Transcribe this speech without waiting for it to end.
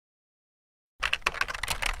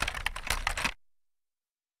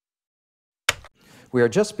We are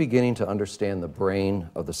just beginning to understand the brain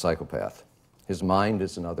of the psychopath. His mind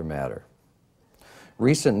is another matter.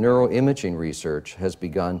 Recent neuroimaging research has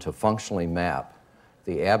begun to functionally map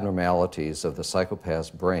the abnormalities of the psychopath's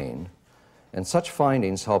brain, and such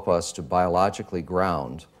findings help us to biologically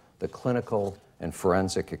ground the clinical and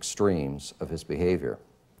forensic extremes of his behavior.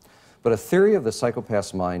 But a theory of the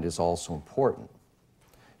psychopath's mind is also important.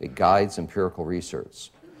 It guides empirical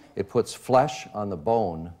research. It puts flesh on the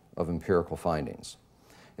bone of empirical findings.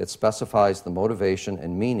 It specifies the motivation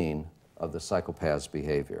and meaning of the psychopath's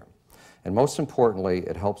behavior. And most importantly,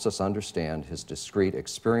 it helps us understand his discrete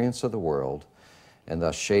experience of the world and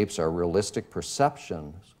thus shapes our realistic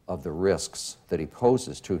perceptions of the risks that he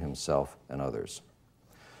poses to himself and others.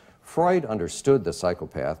 Freud understood the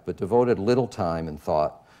psychopath but devoted little time and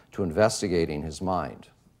thought to investigating his mind.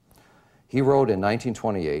 He wrote in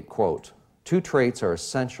 1928, quote, "Two traits are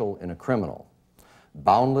essential in a criminal: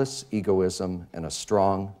 boundless egoism and a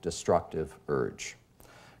strong destructive urge.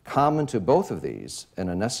 Common to both of these, and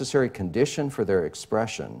a necessary condition for their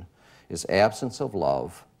expression, is absence of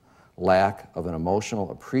love, lack of an emotional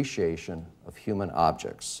appreciation of human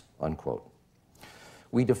objects," unquote.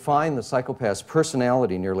 We define the psychopath's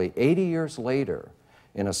personality nearly 80 years later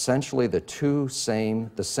in essentially the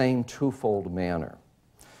same twofold manner: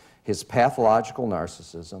 his pathological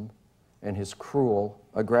narcissism and his cruel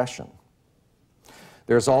aggression.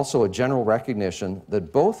 There's also a general recognition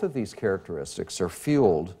that both of these characteristics are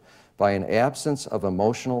fueled by an absence of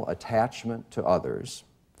emotional attachment to others,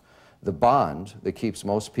 the bond that keeps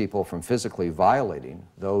most people from physically violating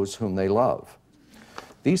those whom they love.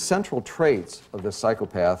 These central traits of the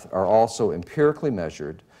psychopath are also empirically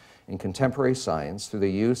measured in contemporary science through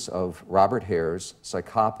the use of Robert Hare's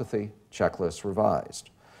Psychopathy Checklist Revised,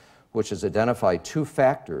 which has identified two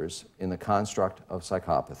factors in the construct of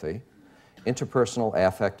psychopathy: interpersonal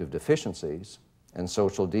affective deficiencies and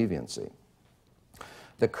social deviancy.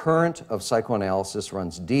 The current of psychoanalysis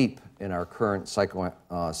runs deep in our current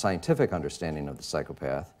scientific understanding of the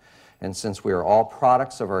psychopath, and since we are all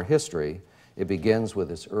products of our history, it begins with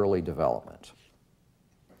its early development.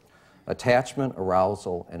 Attachment,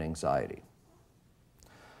 arousal, and anxiety.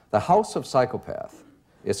 The house of psychopath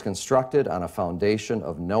is constructed on a foundation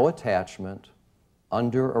of no attachment,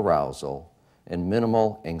 under-arousal, and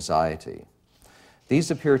minimal anxiety.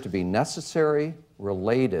 These appear to be necessary,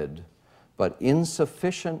 related, but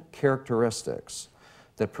insufficient characteristics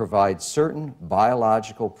that provide certain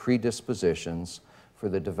biological predispositions for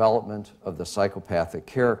the development of the psychopathic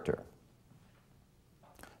character.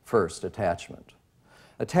 First, attachment.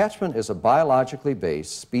 Attachment is a biologically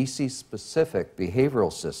based, species-specific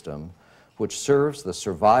behavioral system which serves the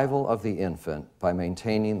survival of the infant by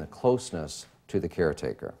maintaining the closeness to the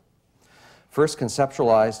caretaker. First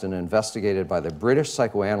conceptualized and investigated by the British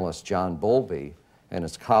psychoanalyst John Bowlby and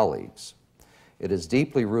his colleagues, it is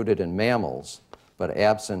deeply rooted in mammals, but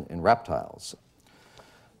absent in reptiles.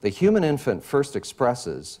 The human infant first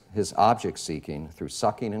expresses his object-seeking through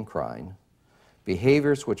sucking and crying,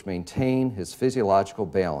 behaviors which maintain his physiological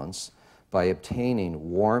balance by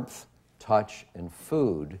obtaining warmth, touch, and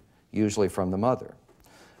food, usually from the mother.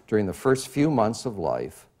 During the first few months of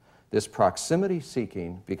life, this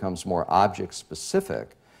proximity-seeking becomes more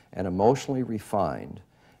object-specific and emotionally refined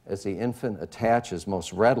as the infant attaches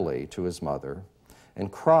most readily to his mother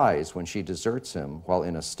and cries when she deserts him while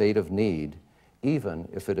in a state of need, even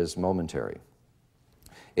if it is momentary.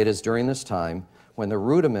 It is during this time when the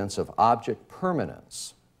rudiments of object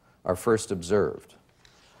permanence are first observed.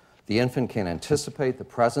 The infant can anticipate the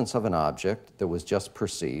presence of an object that was just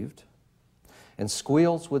perceived and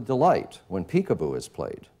squeals with delight when peekaboo is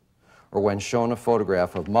played, or when shown a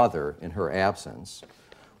photograph of mother in her absence,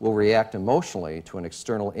 will react emotionally to an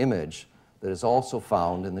external image that is also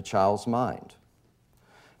found in the child's mind.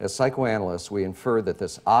 As psychoanalysts, we infer that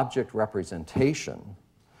this object representation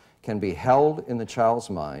can be held in the child's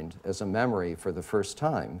mind as a memory for the first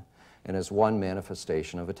time and as one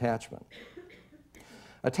manifestation of attachment.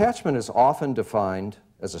 Attachment is often defined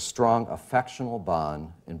as a strong affectional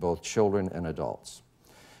bond in both children and adults.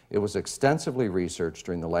 It was extensively researched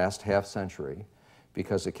during the last half-century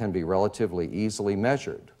because it can be relatively easily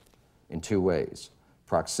measured in two ways: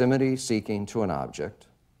 proximity seeking to an object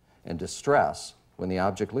and distress when the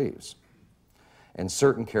object leaves, and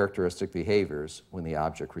certain characteristic behaviors when the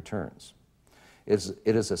object returns.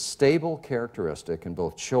 It is a stable characteristic in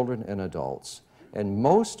both children and adults, and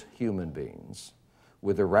most human beings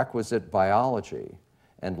with the requisite biology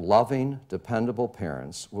and loving, dependable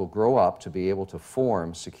parents will grow up to be able to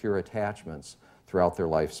form secure attachments throughout their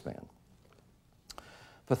lifespan.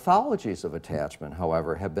 Pathologies of attachment,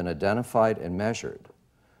 however, have been identified and measured.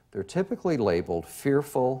 They're typically labeled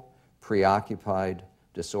fearful, preoccupied,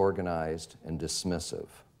 disorganized, and dismissive.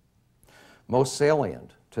 Most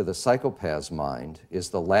salient to the psychopath's mind is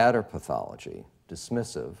the latter pathology,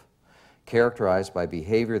 dismissive, characterized by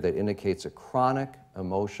behavior that indicates a chronic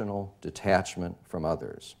emotional detachment from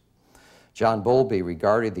others. John Bowlby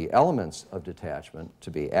regarded the elements of detachment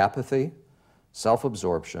to be apathy,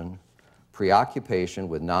 self-absorption, preoccupation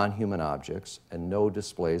with non-human objects, and no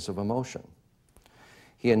displays of emotion.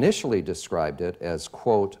 He initially described it as,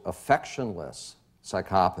 quote, affectionless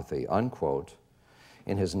psychopathy, unquote,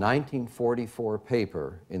 in his 1944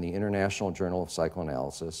 paper in the International Journal of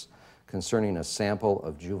Psychoanalysis concerning a sample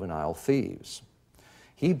of juvenile thieves.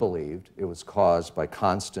 He believed it was caused by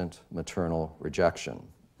constant maternal rejection.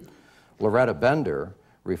 Loretta Bender,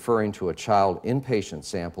 referring to a child inpatient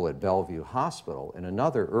sample at Bellevue Hospital in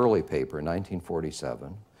another early paper in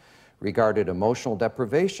 1947, regarded emotional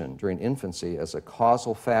deprivation during infancy as a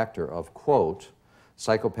causal factor of, quote,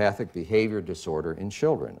 psychopathic behavior disorder in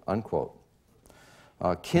children, unquote.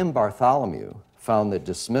 Kim Bartholomew found that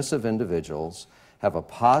dismissive individuals have a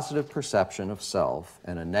positive perception of self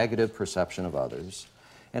and a negative perception of others,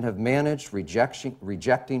 and have managed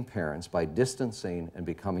rejecting parents by distancing and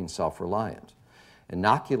becoming self-reliant,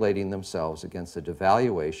 inoculating themselves against the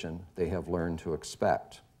devaluation they have learned to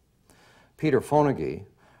expect. Peter Fonagy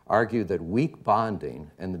argued that weak bonding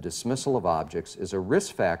and the dismissal of objects is a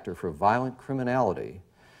risk factor for violent criminality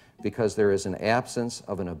because there is an absence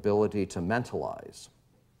of an ability to mentalize,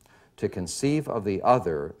 to conceive of the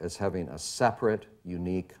other as having a separate,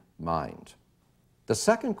 unique mind. The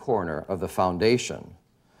second corner of the foundation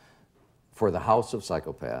for the house of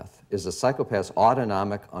psychopath is the psychopath's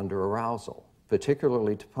autonomic underarousal,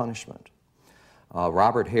 particularly to punishment.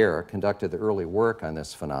 Robert Hare conducted the early work on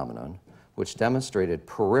this phenomenon, which demonstrated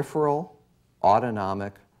peripheral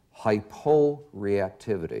autonomic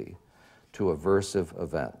hyporeactivity to aversive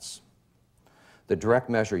events. The direct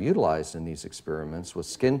measure utilized in these experiments was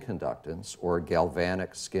skin conductance, or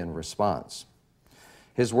galvanic skin response.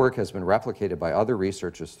 His work has been replicated by other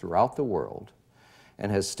researchers throughout the world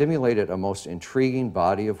and has stimulated a most intriguing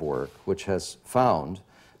body of work which has found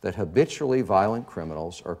that habitually violent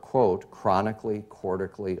criminals are, quote, chronically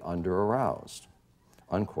cortically underaroused,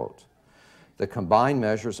 unquote. The combined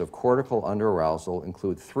measures of cortical underarousal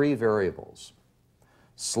include three variables: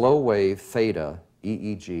 slow wave theta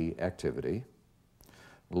EEG activity,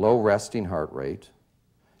 low resting heart rate,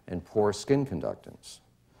 and poor skin conductance.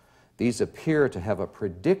 These appear to have a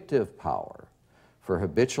predictive power for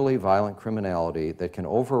habitually violent criminality that can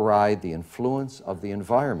override the influence of the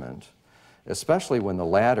environment, especially when the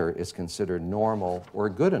latter is considered normal or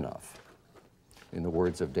good enough, in the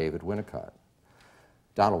words of Donald Winnicott.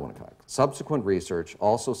 Subsequent research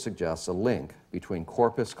also suggests a link between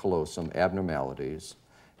corpus callosum abnormalities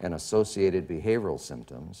and associated behavioral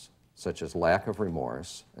symptoms, such as lack of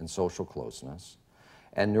remorse and social closeness,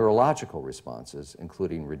 and neurological responses,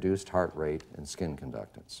 including reduced heart rate and skin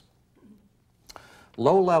conductance.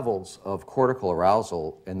 Low levels of cortical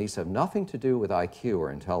arousal, and these have nothing to do with IQ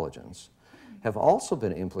or intelligence, have also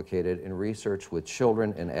been implicated in research with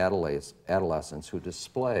children and adolescents who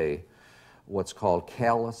display what's called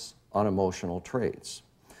callous unemotional traits.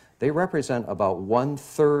 They represent about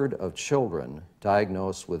 1/3 of children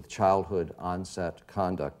diagnosed with childhood onset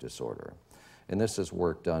conduct disorder. And this is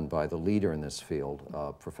work done by the leader in this field,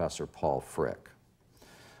 Professor Paul Frick.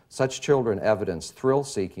 Such children evidence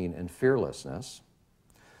thrill-seeking and fearlessness,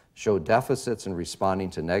 show deficits in responding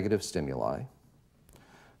to negative stimuli,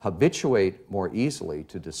 habituate more easily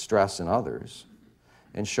to distress in others,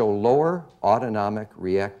 and show lower autonomic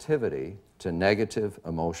reactivity to negative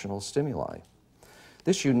emotional stimuli.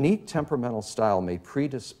 This unique temperamental style may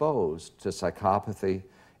predispose to psychopathy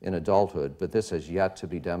in adulthood, but this has yet to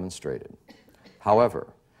be demonstrated. However,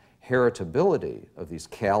 heritability of these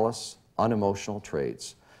callous, unemotional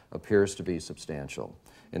traits appears to be substantial,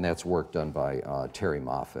 and that's work done by Terry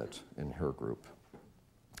Moffat and her group.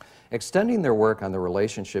 Extending their work on the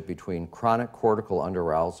relationship between chronic cortical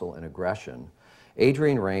underarousal and aggression,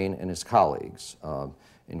 Adrian Rain and his colleagues,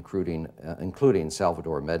 including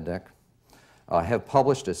Salvador Mednick, have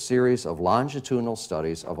published a series of longitudinal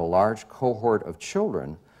studies of a large cohort of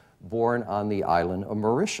children born on the island of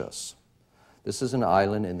Mauritius. This is an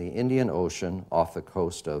island in the Indian Ocean off the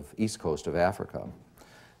east coast of Africa.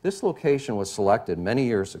 This location was selected many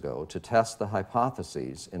years ago to test the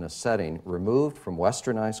hypotheses in a setting removed from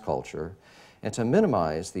westernized culture and to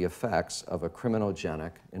minimize the effects of a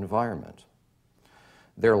criminogenic environment.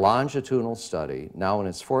 Their longitudinal study, now in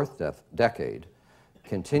its fourth decade,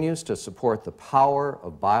 continues to support the power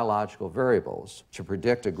of biological variables to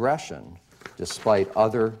predict aggression despite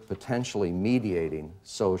other potentially mediating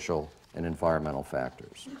social and environmental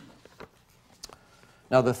factors.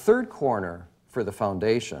 Now, the third corner for the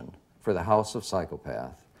foundation for the House of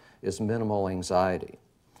Psychopath is minimal anxiety.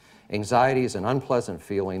 Anxiety is an unpleasant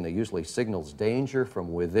feeling that usually signals danger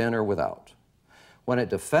from within or without. When it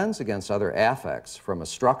defends against other affects from a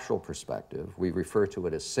structural perspective, we refer to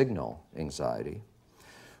it as signal anxiety.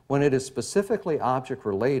 When it is specifically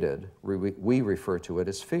object-related, we refer to it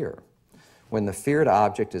as fear. When the feared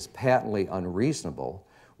object is patently unreasonable,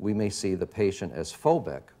 we may see the patient as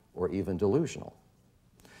phobic or even delusional.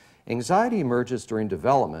 Anxiety emerges during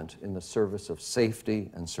development in the service of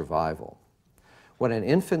safety and survival. When an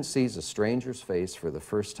infant sees a stranger's face for the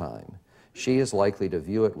first time, she is likely to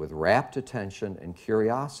view it with rapt attention and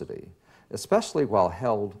curiosity, especially while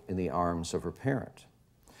held in the arms of her parent.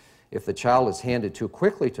 If the child is handed too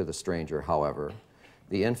quickly to the stranger, however,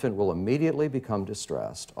 the infant will immediately become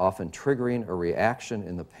distressed, often triggering a reaction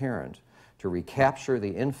in the parent to recapture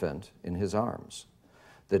the infant in his arms.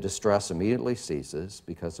 The distress immediately ceases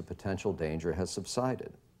because the potential danger has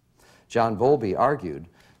subsided. John Bowlby argued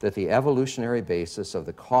that the evolutionary basis of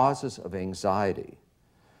the causes of anxiety,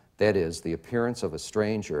 that is, the appearance of a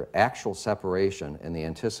stranger, actual separation, and the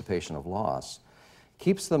anticipation of loss,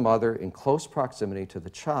 keeps the mother in close proximity to the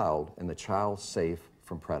child and the child safe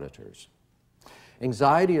from predators.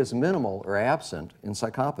 Anxiety is minimal or absent in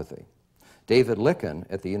psychopathy. David Licken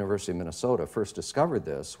at the University of Minnesota first discovered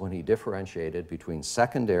this when he differentiated between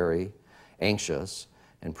secondary anxious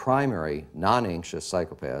and primary non-anxious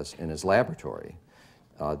psychopaths in his laboratory.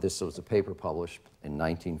 This was a paper published in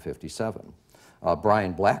 1957.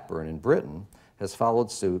 Brian Blackburn in Britain has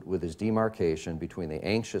followed suit with his demarcation between the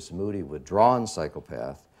anxious, moody, withdrawn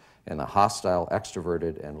psychopath and the hostile,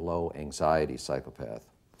 extroverted, and low anxiety psychopath.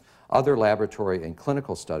 Other laboratory and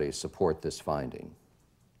clinical studies support this finding.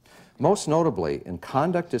 Most notably, in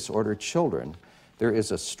conduct-disordered children, there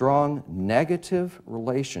is a strong negative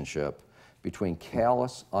relationship between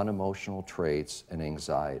callous, unemotional traits and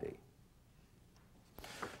anxiety.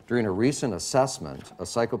 During a recent assessment, a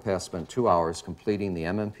psychopath spent 2 hours completing the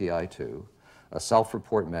MMPI-2, a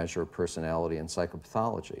self-report measure of personality and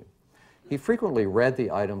psychopathology. He frequently read the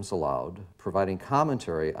items aloud, providing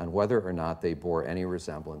commentary on whether or not they bore any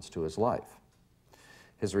resemblance to his life.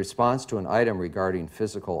 His response to an item regarding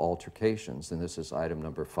physical altercations, and this is item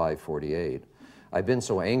number 548, "I've been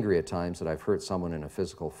so angry at times that I've hurt someone in a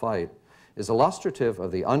physical fight," is illustrative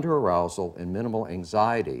of the underarousal and minimal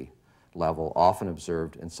anxiety level often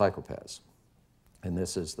observed in psychopaths. And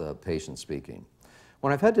this is the patient speaking.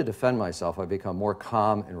 "When I've had to defend myself, I've become more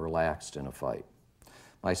calm and relaxed in a fight.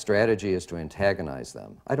 My strategy is to antagonize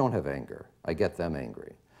them. I don't have anger. I get them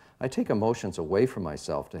angry. I take emotions away from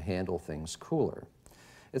myself to handle things cooler.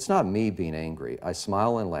 It's not me being angry. I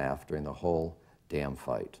smile and laugh during the whole damn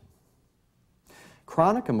fight."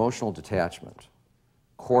 Chronic emotional detachment,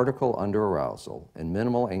 cortical underarousal, and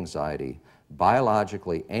minimal anxiety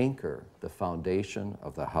biologically anchor the foundation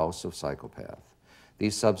of the House of Psychopath.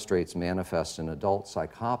 These substrates manifest in adult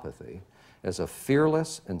psychopathy as a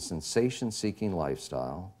fearless and sensation-seeking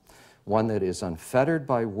lifestyle, one that is unfettered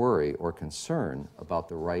by worry or concern about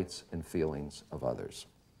the rights and feelings of others.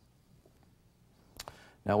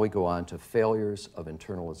 Now we go on to failures of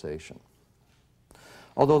internalization.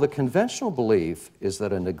 Although the conventional belief is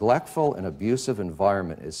that a neglectful and abusive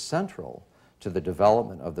environment is central to the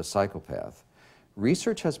development of the psychopath,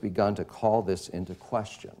 research has begun to call this into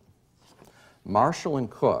question. Marshall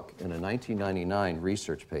and Cook, in a 1999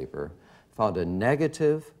 research paper, found a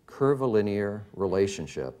negative curvilinear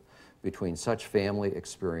relationship between such family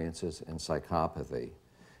experiences and psychopathy.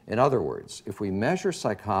 In other words, if we measure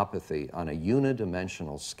psychopathy on a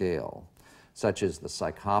unidimensional scale, such as the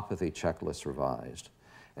Psychopathy Checklist Revised,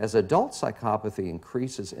 as adult psychopathy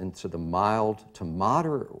increases into the mild to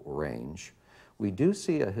moderate range, we do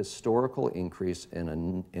see a historical increase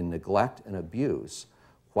in neglect and abuse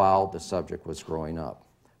while the subject was growing up.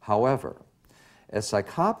 However, as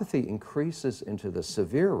psychopathy increases into the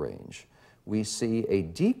severe range, we see a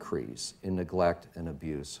decrease in neglect and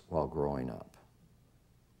abuse while growing up.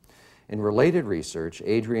 In related research,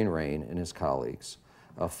 Adrian Rain and his colleagues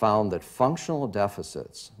found that functional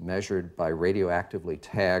deficits measured by radioactively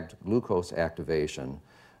tagged glucose activation,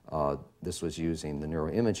 this was using the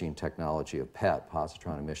neuroimaging technology of PET,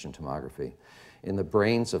 positron emission tomography, in the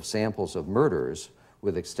brains of samples of murderers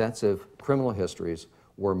with extensive criminal histories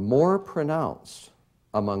were more pronounced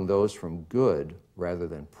among those from good rather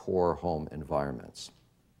than poor home environments.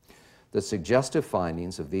 The suggestive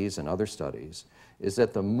findings of these and other studies is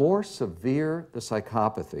that the more severe the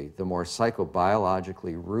psychopathy, the more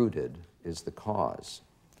psychobiologically rooted is the cause.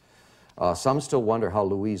 Some still wonder how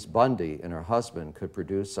Louise Bundy and her husband could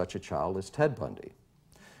produce such a child as Ted Bundy,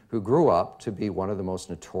 who grew up to be one of the most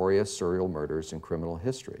notorious serial murderers in criminal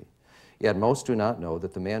history. Yet most do not know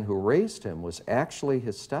that the man who raised him was actually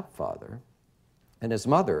his stepfather, and his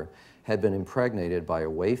mother had been impregnated by a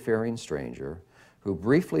wayfaring stranger who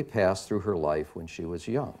briefly passed through her life when she was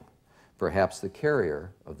young, perhaps the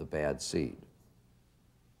carrier of the bad seed.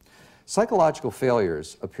 Psychological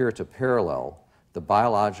failures appear to parallel the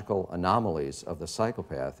biological anomalies of the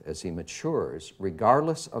psychopath as he matures,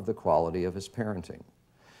 regardless of the quality of his parenting.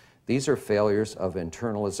 These are failures of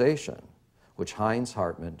internalization, which Heinz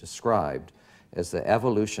Hartman described as the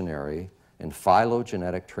evolutionary and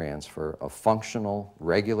phylogenetic transfer of functional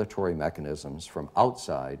regulatory mechanisms from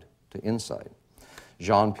outside to inside.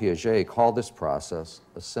 Jean Piaget called this process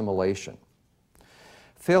assimilation.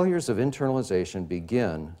 Failures of internalization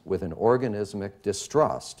begin with an organismic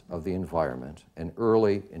distrust of the environment and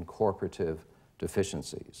early incorporative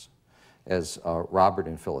deficiencies. As Robert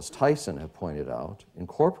and Phyllis Tyson have pointed out,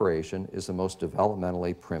 incorporation is the most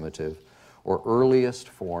developmentally primitive or earliest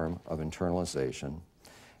form of internalization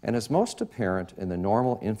and is most apparent in the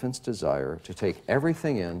normal infant's desire to take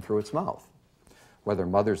everything in through its mouth, whether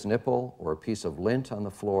mother's nipple or a piece of lint on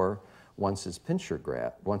the floor once his pincer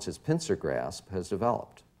grasp has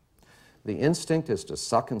developed. The instinct is to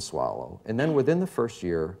suck and swallow, and then within the first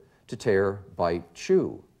year to tear, bite,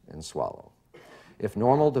 chew, and swallow. If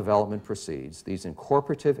normal development proceeds, these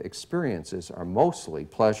incorporative experiences are mostly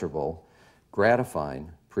pleasurable,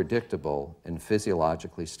 gratifying, predictable, and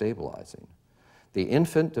physiologically stabilizing. The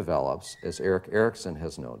infant develops, as Erik Erikson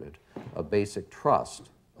has noted, a basic trust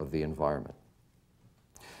of the environment.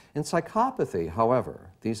 In psychopathy,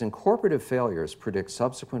 however, these incorporative failures predict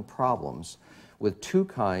subsequent problems with two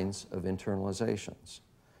kinds of internalizations: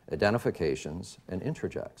 identifications and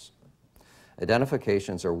introjects.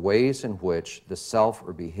 Identifications are ways in which the self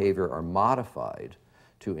or behavior are modified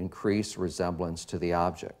to increase resemblance to the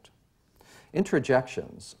object.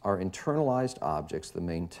 Introjections are internalized objects that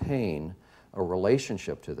maintain a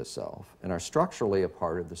relationship to the self and are structurally a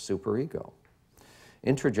part of the superego.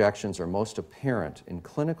 Introjections are most apparent in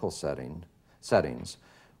clinical settings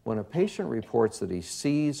when a patient reports that he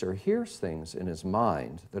sees or hears things in his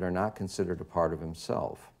mind that are not considered a part of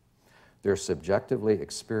himself. They're subjectively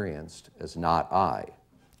experienced as not I.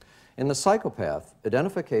 In the psychopath,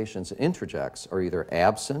 identifications and introjects are either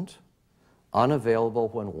absent, unavailable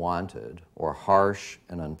when wanted, or harsh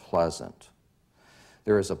and unpleasant.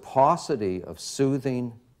 There is a paucity of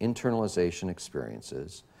soothing internalization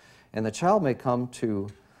experiences, and the child may come to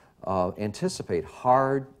anticipate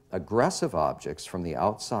hard, aggressive objects from the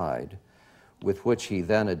outside with which he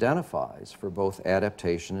then identifies for both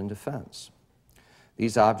adaptation and defense.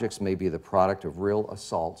 These objects may be the product of real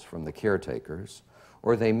assaults from the caretakers,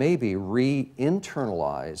 or they may be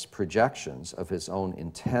re-internalized projections of his own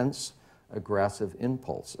intense, aggressive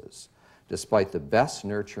impulses, despite the best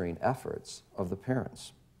nurturing efforts of the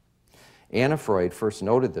parents. Anna Freud first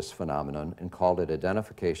noted this phenomenon and called it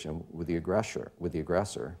identification with the aggressor.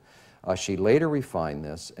 She later refined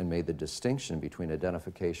this and made the distinction between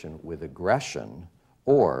identification with aggression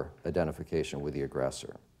or identification with the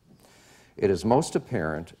aggressor. It is most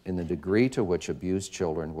apparent in the degree to which abused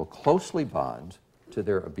children will closely bond to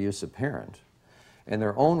their abusive parent and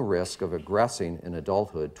their own risk of aggressing in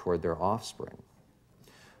adulthood toward their offspring.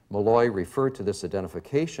 Meloy referred to this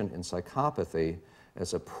identification in psychopathy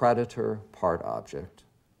as a predator part object,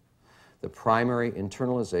 the primary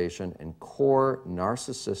internalization and core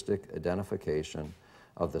narcissistic identification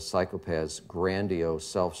of the psychopath's grandiose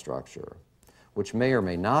self-structure, which may or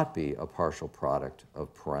may not be a partial product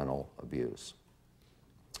of parental abuse.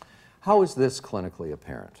 How is this clinically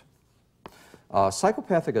apparent?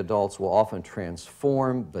 Psychopathic adults will often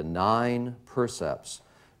transform benign percepts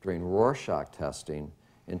during Rorschach testing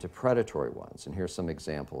into predatory ones. And here's some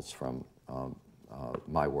examples from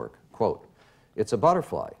my work. Quote, "It's a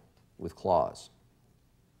butterfly with claws."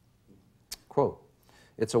 Quote,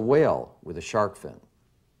 "It's a whale with a shark fin."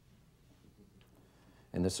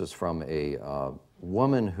 And this was from a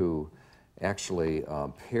woman who actually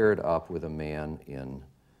paired up with a man in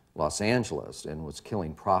Los Angeles and was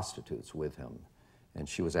killing prostitutes with him. And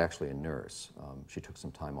she was actually a nurse. She took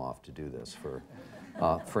some time off to do this for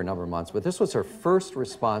a number of months. But this was her first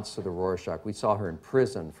response to the Rorschach. We saw her in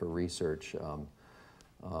prison for research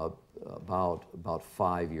about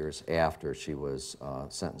 5 years after she was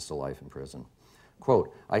sentenced to life in prison.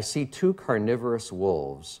 Quote, "I see two carnivorous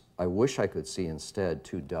wolves. I wish I could see instead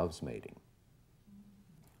two doves mating."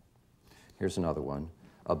 Here's another one.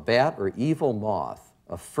 "A bat or evil moth,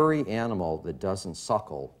 a furry animal that doesn't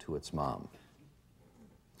suckle to its mom."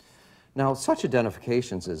 Now, such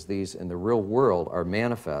identifications as these in the real world are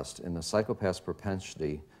manifest in the psychopath's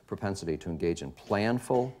propensity to engage in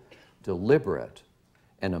planful, deliberate,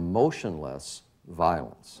 and emotionless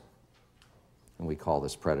violence. And we call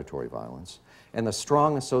this predatory violence, and the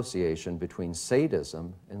strong association between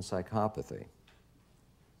sadism and psychopathy.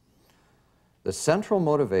 The central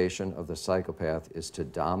motivation of the psychopath is to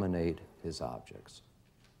dominate his objects.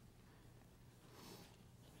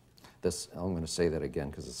 I'm going to say that again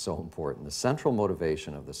because it's so important. The central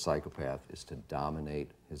motivation of the psychopath is to dominate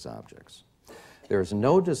his objects. There is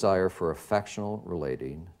no desire for affectional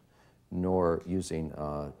relating, nor, using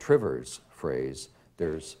Triver's phrase,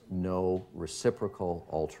 there's no reciprocal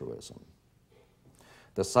altruism.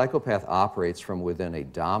 The psychopath operates from within a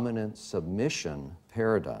dominant submission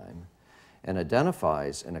paradigm and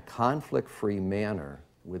identifies in a conflict-free manner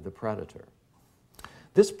with the predator.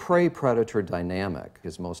 This prey-predator dynamic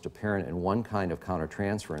is most apparent in one kind of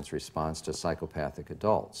countertransference response to psychopathic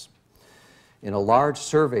adults. In a large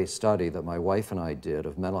survey study that my wife and I did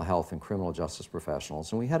of mental health and criminal justice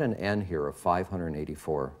professionals, and we had an N here of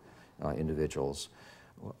 584 individuals,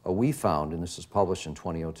 we found, and this was published in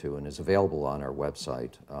 2002 and is available on our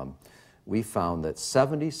website, we found that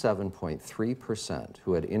 77.3%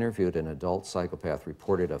 who had interviewed an adult psychopath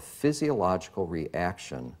reported a physiological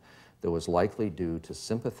reaction that was likely due to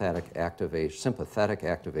sympathetic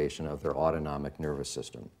activation of their autonomic nervous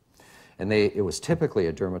system. And it was typically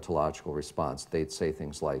a dermatological response. They'd say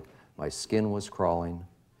things like, my skin was crawling,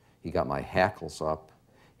 he got my hackles up,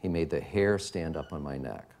 he made the hair stand up on my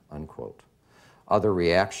neck, unquote. Other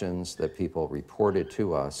reactions that people reported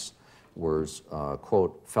to us were,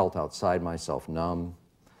 quote, felt outside myself numb.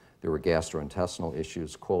 There were gastrointestinal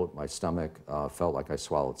issues, quote, my stomach felt like I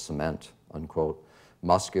swallowed cement, unquote.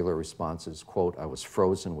 Muscular responses, quote, I was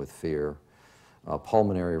frozen with fear.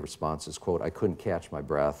 Pulmonary responses, quote, I couldn't catch my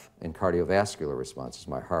breath. And cardiovascular responses,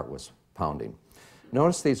 my heart was pounding.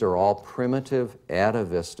 Notice these are all primitive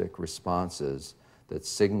atavistic responses that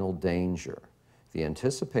signal danger, the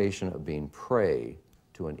anticipation of being prey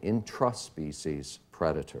to an intraspecies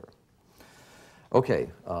predator. Okay,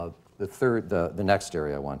 the next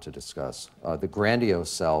area I want to discuss, the grandiose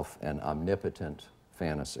self and omnipotent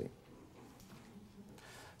fantasy.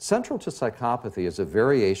 Central to psychopathy is a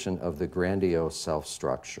variation of the grandiose self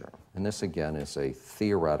structure, and this again is a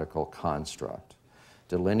theoretical construct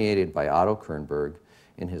delineated by Otto Kernberg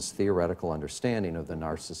in his theoretical understanding of the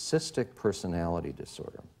narcissistic personality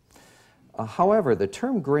disorder. However, the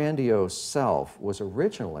term grandiose self was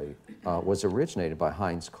originated by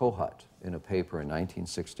Heinz Kohut in a paper in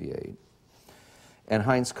 1968. And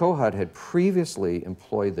Heinz Kohut had previously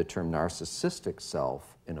employed the term narcissistic self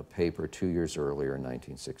in a paper 2 years earlier in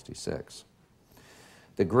 1966.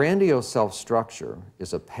 The grandiose self structure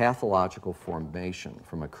is a pathological formation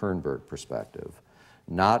from a Kernberg perspective,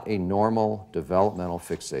 not a normal developmental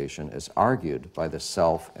fixation as argued by the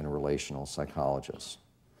self and relational psychologists.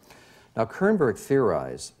 Now, Kernberg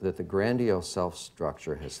theorized that the grandiose self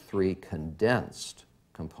structure has three condensed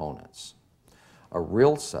components. A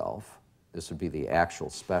real self, this would be the actual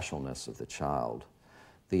specialness of the child.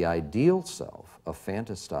 The ideal self, a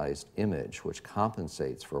fantasized image which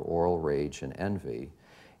compensates for oral rage and envy,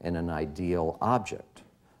 and an ideal object,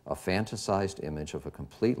 a fantasized image of a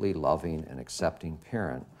completely loving and accepting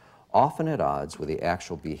parent, often at odds with the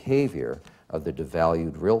actual behavior of the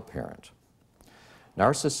devalued real parent.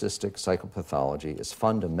 Narcissistic psychopathology is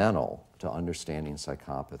fundamental to understanding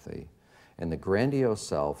psychopathy, and the grandiose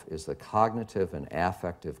self is the cognitive and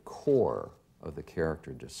affective core of the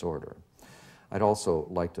character disorder. I'd also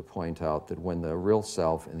like to point out that when the real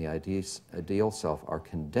self and the ideal self are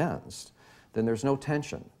condensed, then there's no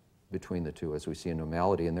tension between the two as we see in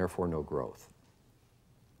normality, and therefore no growth.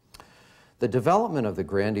 The development of the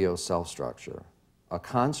grandiose self structure, a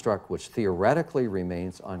construct which theoretically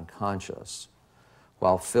remains unconscious,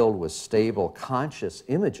 while filled with stable conscious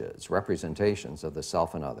images, representations of the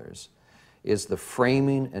self and others, is the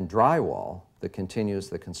framing and drywall that continues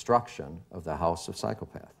the construction of the house of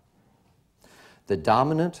psychopath. The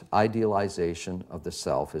dominant idealization of the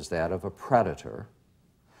self is that of a predator,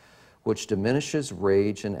 which diminishes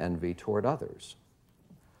rage and envy toward others.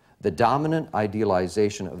 The dominant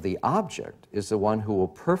idealization of the object is the one who will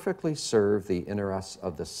perfectly serve the interests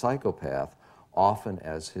of the psychopath, often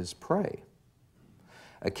as his prey.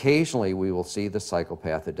 Occasionally, we will see the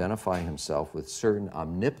psychopath identify himself with certain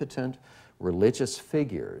omnipotent religious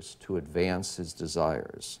figures to advance his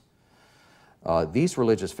desires. These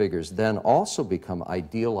religious figures then also become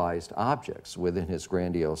idealized objects within his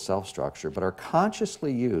grandiose self-structure, but are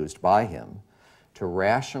consciously used by him to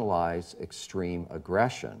rationalize extreme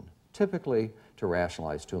aggression, typically to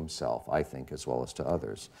rationalize to himself, I think, as well as to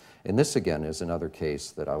others. And this, again, is another case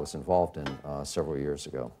that I was involved in several years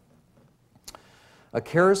ago. A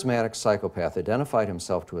charismatic psychopath identified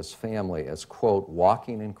himself to his family as, quote,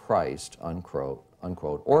 walking in Christ, unquote,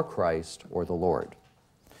 or Christ or the Lord.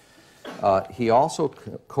 He also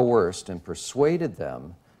coerced and persuaded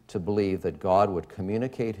them to believe that God would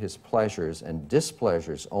communicate his pleasures and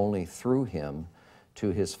displeasures only through him to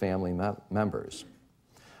his family members.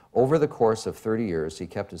 Over the course of 30 years, he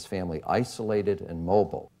kept his family isolated and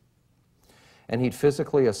mobile. And he'd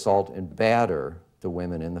physically assault and batter the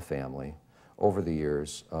women in the family over the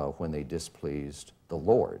years when they displeased the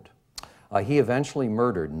Lord. He eventually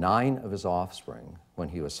murdered 9 of his offspring when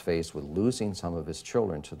he was faced with losing some of his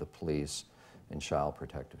children to the police and child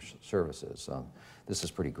protective services. This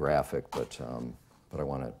is pretty graphic, but I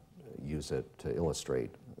want to use it to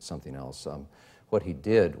illustrate something else. What he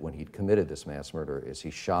did when he committed this mass murder is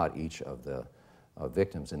he shot each of the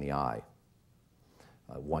victims in the eye.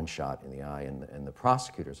 One shot in the eye, and the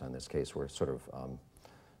prosecutors on this case were sort of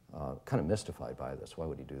kind of mystified by this. Why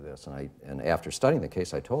would he do this? And after studying the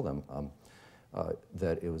case, I told them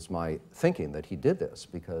that it was my thinking that he did this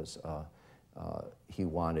because he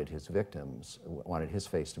wanted his victims, wanted his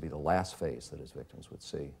face to be the last face that his victims would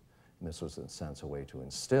see. And this was, in a sense, a way to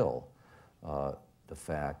instill the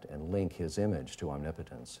fact and link his image to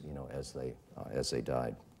omnipotence, you know, as they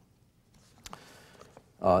died.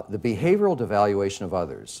 The behavioral devaluation of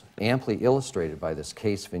others, amply illustrated by this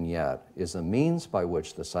case vignette, is the means by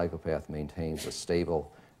which the psychopath maintains a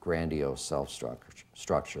stable, grandiose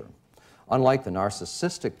self-structure. Unlike the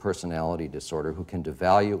narcissistic personality disorder, who can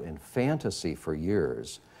devalue in fantasy for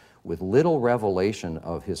years with little revelation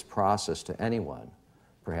of his process to anyone,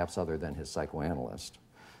 perhaps other than his psychoanalyst,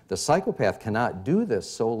 the psychopath cannot do this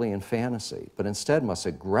solely in fantasy, but instead must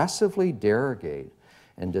aggressively derogate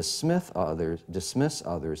and dismiss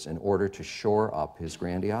others in order to shore up his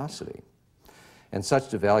grandiosity. And such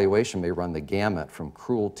devaluation may run the gamut from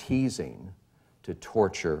cruel teasing to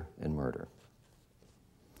torture and murder.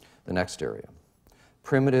 The next area,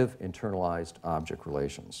 primitive internalized object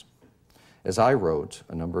relations. As I wrote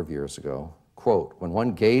a number of years ago, quote, when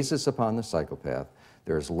one gazes upon the psychopath,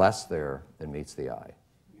 there is less there than meets the eye.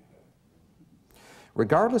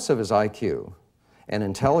 Regardless of his IQ, and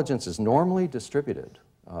intelligence is normally distributed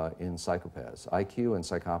in psychopaths. IQ and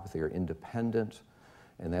psychopathy are independent,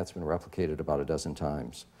 and that's been replicated about a dozen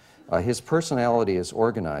times. His personality is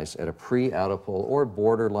organized at a pre-Oedipal or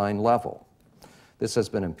borderline level. This has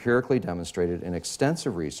been empirically demonstrated in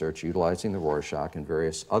extensive research utilizing the Rorschach and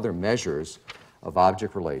various other measures of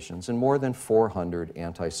object relations in more than 400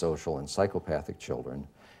 antisocial and psychopathic children,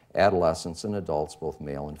 adolescents, and adults, both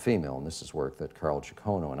male and female. And this is work that Carl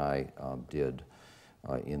Giacono and I did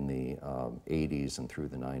in the 80s and through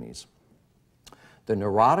the 90s. The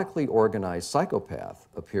neurotically organized psychopath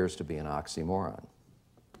appears to be an oxymoron.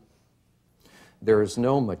 There is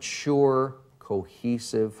no mature,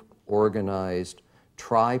 cohesive, organized,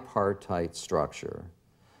 tripartite structure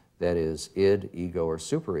that is id, ego, or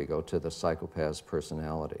superego to the psychopath's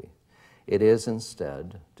personality. It is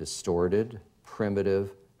instead distorted,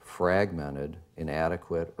 primitive, fragmented,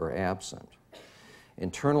 inadequate, or absent.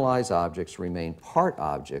 Internalized objects remain part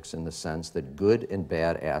objects in the sense that good and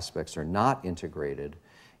bad aspects are not integrated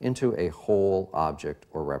into a whole object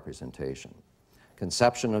or representation.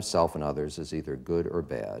 Conception of self and others is either good or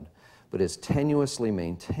bad, but is tenuously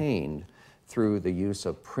maintained through the use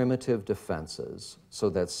of primitive defenses so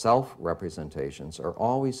that self-representations are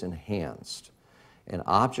always enhanced and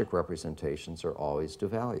object representations are always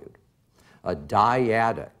devalued. A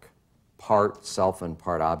dyadic part self and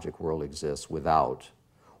part object world exists without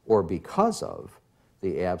or because of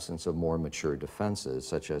the absence of more mature defenses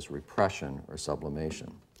such as repression or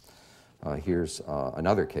sublimation. Here's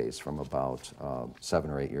another case from about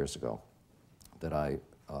 7 or 8 years ago that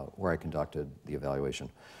where I conducted the evaluation.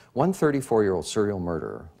 One 34-year-old serial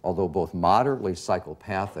murderer, although both moderately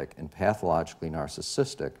psychopathic and pathologically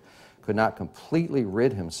narcissistic, could not completely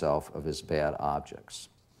rid himself of his bad objects.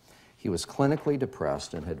 He was clinically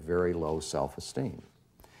depressed and had very low self-esteem.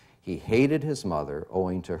 He hated his mother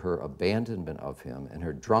owing to her abandonment of him and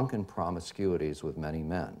her drunken promiscuities with many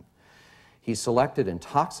men. He selected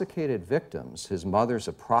intoxicated victims his mother's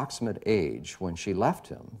approximate age when she left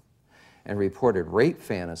him and reported rape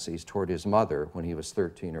fantasies toward his mother when he was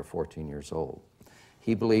 13 or 14 years old.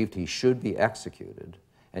 He believed he should be executed,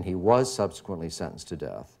 and he was subsequently sentenced to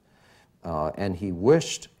death. And he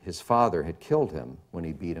wished his father had killed him when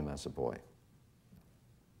he beat him as a boy.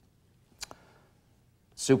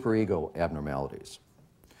 Superego abnormalities.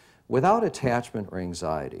 Without attachment or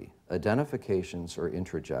anxiety, identifications or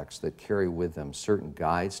introjects that carry with them certain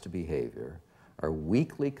guides to behavior are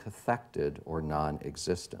weakly cathected or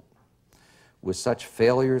non-existent. With such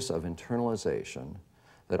failures of internalization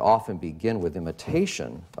that often begin with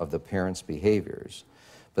imitation of the parents' behaviors,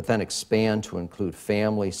 but then expand to include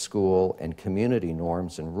family, school, and community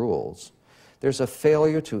norms and rules, there's a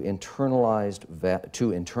failure to internalize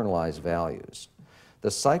values.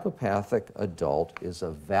 The psychopathic adult is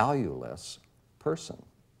a valueless person.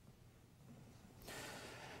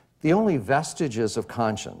 The only vestiges of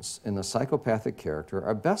conscience in the psychopathic character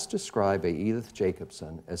are best described by Edith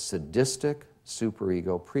Jacobson as sadistic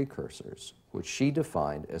superego precursors, which she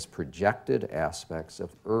defined as projected aspects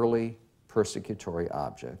of early persecutory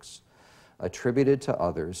objects attributed to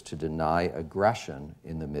others to deny aggression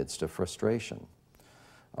in the midst of frustration.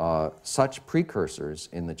 Such precursors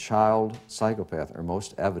in the child psychopath are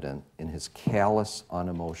most evident in his callous,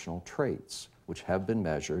 unemotional traits, which have been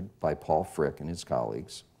measured by Paul Frick and his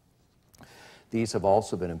colleagues. These have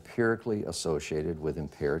also been empirically associated with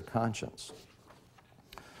impaired conscience.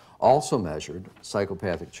 Also measured,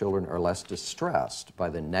 psychopathic children are less distressed by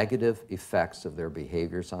the negative effects of their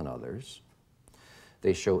behaviors on others.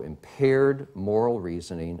 They show impaired moral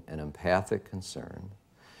reasoning and empathic concern,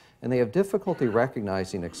 and they have difficulty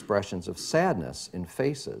recognizing expressions of sadness in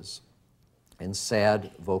faces and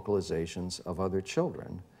sad vocalizations of other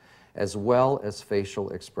children, as well as facial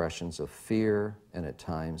expressions of fear and at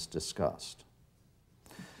times disgust.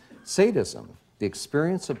 Sadism, the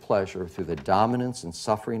experience of pleasure through the dominance and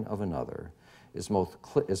suffering of another, is most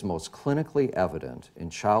clinically evident in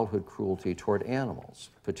childhood cruelty toward animals,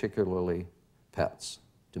 particularly pets,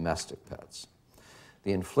 domestic pets.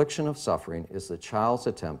 The infliction of suffering is the child's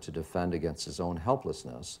attempt to defend against his own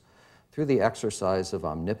helplessness through the exercise of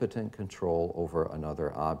omnipotent control over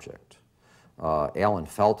another object. Alan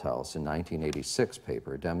Feldhaus, in 1986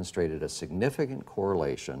 paper, demonstrated a significant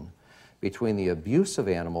correlation between the abuse of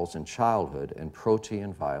animals in childhood and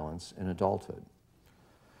protean violence in adulthood.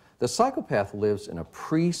 The psychopath lives in a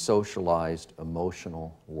pre-socialized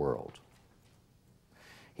emotional world.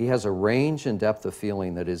 He has a range and depth of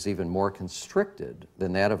feeling that is even more constricted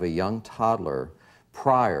than that of a young toddler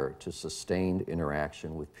prior to sustained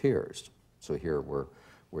interaction with peers. So here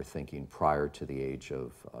we're thinking prior to the age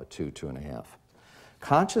of 2.5.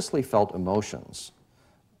 Consciously felt emotions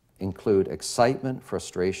include excitement,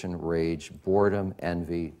 frustration, rage, boredom,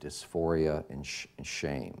 envy, dysphoria, and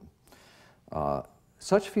shame.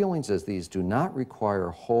 Such feelings as these do not require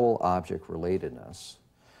whole object relatedness,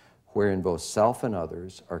 wherein both self and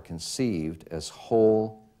others are conceived as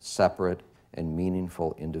whole, separate, and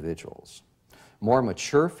meaningful individuals. More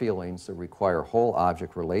mature feelings that require whole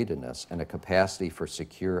object relatedness and a capacity for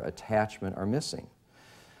secure attachment are missing.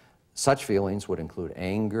 Such feelings would include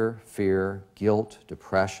anger, fear, guilt,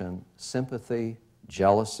 depression, sympathy,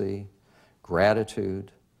 jealousy,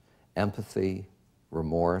 gratitude, empathy,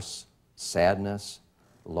 remorse, sadness,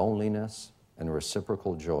 loneliness, and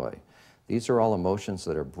reciprocal joy. These are all emotions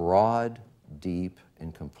that are broad, deep,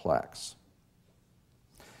 and complex.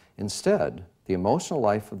 Instead, the emotional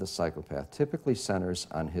life of the psychopath typically centers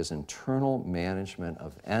on his internal management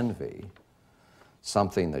of envy,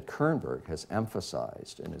 something that Kernberg has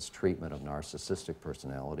emphasized in his treatment of narcissistic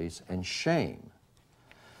personalities, and shame,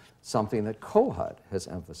 something that Kohut has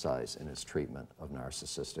emphasized in his treatment of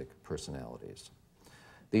narcissistic personalities.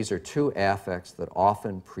 These are two affects that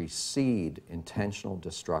often precede intentional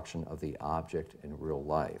destruction of the object in real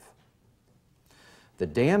life. The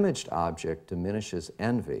damaged object diminishes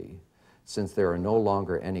envy since there are no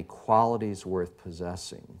longer any qualities worth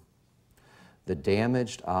possessing. The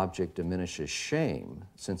damaged object diminishes shame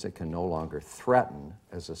since it can no longer threaten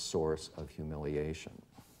as a source of humiliation.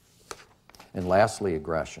 And lastly,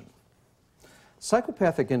 aggression.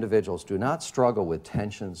 Psychopathic individuals do not struggle with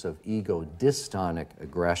tensions of ego-dystonic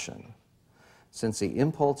aggression, since the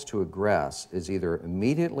impulse to aggress is either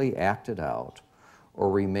immediately acted out or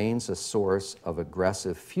remains a source of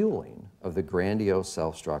aggressive fueling of the grandiose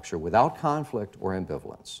self-structure without conflict or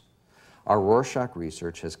ambivalence. Our Rorschach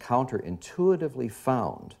research has counterintuitively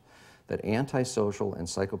found that antisocial and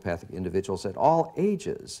psychopathic individuals at all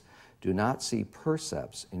ages do not see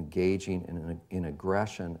percepts engaging in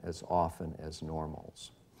aggression as often as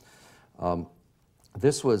normals.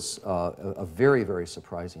 This was a very, very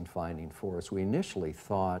surprising finding for us. We initially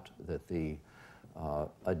thought that the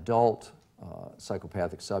adult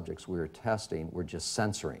psychopathic subjects we were testing were just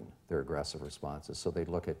censoring their aggressive responses. So they'd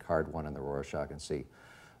look at card 1 in the Rorschach and see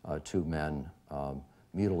two men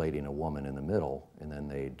mutilating a woman in the middle, and then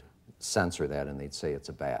they'd censor that and they'd say it's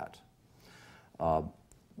a bat.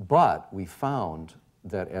 But we found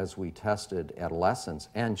that as we tested adolescents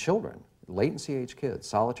and children, latency-age kids,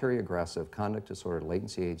 solitary aggressive, conduct disorder,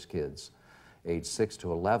 latency-age kids, age 6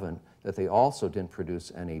 to 11, that they also didn't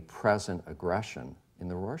produce any present aggression in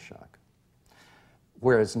the Rorschach,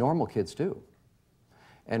 whereas normal kids do.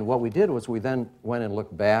 And what we did was we then went and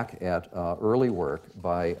looked back at early work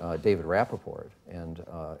by David Rappaport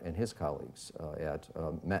and his colleagues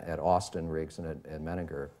at Austin, Riggs, and at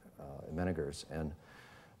Meningers, and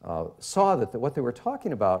saw that what they were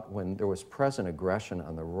talking about when there was present aggression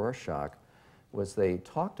on the Rorschach was they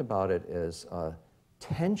talked about it as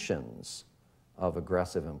tensions of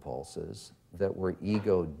aggressive impulses that were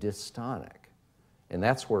ego dystonic. And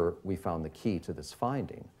that's where we found the key to this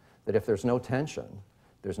finding, that if there's no tension,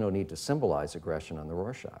 there's no need to symbolize aggression on the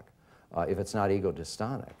Rorschach. If it's not ego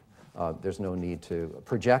dystonic, there's no need to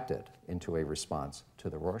project it into a response to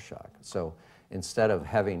the Rorschach. So instead of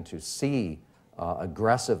having to see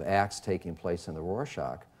aggressive acts taking place in the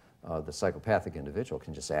Rorschach, the psychopathic individual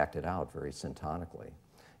can just act it out very syntonically,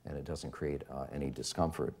 and it doesn't create any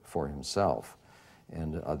discomfort for himself.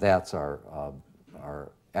 And that's our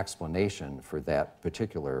explanation for that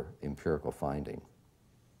particular empirical finding.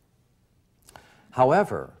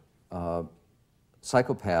 However,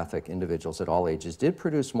 psychopathic individuals at all ages did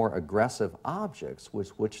produce more aggressive objects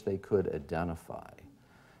with which they could identify.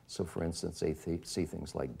 So for instance, they see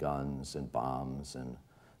things like guns and bombs and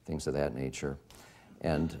things of that nature.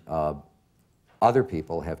 And other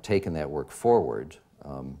people have taken that work forward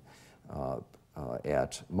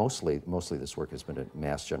mostly this work has been at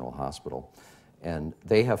Mass General Hospital, and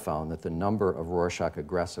they have found that the number of Rorschach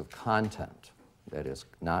aggressive content, that is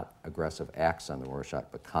not aggressive acts on the Rorschach,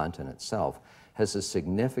 but content itself, has a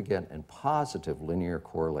significant and positive linear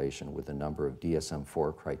correlation with the number of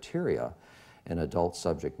DSM-4 criteria an adult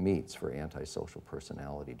subject meets for antisocial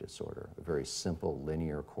personality disorder, a very simple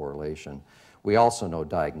linear correlation. We also know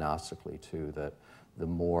diagnostically, too, that the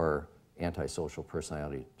more antisocial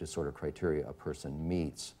personality disorder criteria a person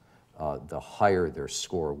meets, the higher their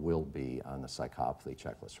score will be on the Psychopathy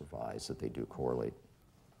checklist revised, that they do correlate.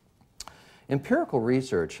 Empirical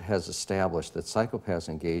research has established that psychopaths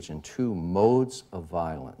engage in two modes of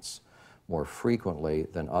violence more frequently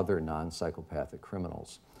than other non-psychopathic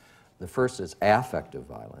criminals. The first is affective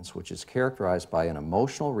violence, which is characterized by an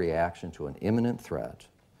emotional reaction to an imminent threat.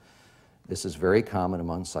 This is very common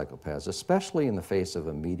among psychopaths, especially in the face of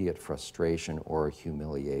immediate frustration or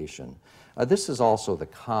humiliation. This is also the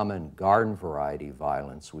common garden variety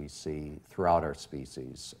violence we see throughout our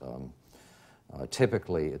species.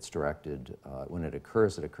 Typically, it's directed, when it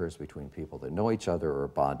occurs between people that know each other or are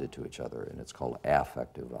bonded to each other, and it's called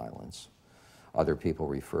affective violence. Other people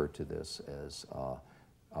refer to this as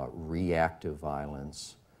reactive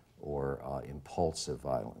violence or impulsive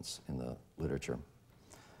violence in the literature.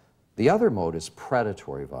 The other mode is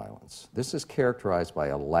predatory violence. This is characterized by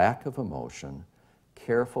a lack of emotion,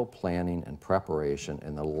 careful planning and preparation,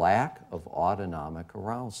 and the lack of autonomic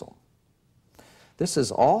arousal. This is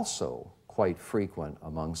also quite frequent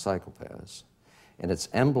among psychopaths, and it's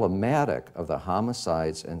emblematic of the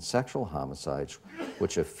homicides and sexual homicides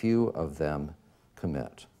which a few of them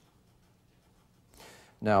commit.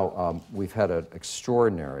 Now, we've had an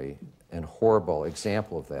extraordinary and horrible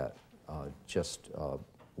example of that just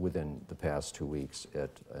within the past 2 weeks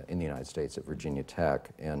in the United States at Virginia Tech,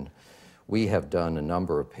 and we have done a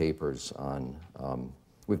number of papers on,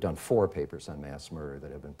 we've done 4 papers on mass murder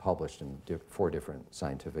that have been published in 4 different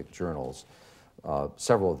scientific journals.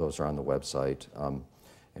 Several of those are on the website,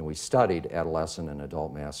 and we studied adolescent and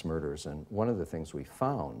adult mass murders, and one of the things we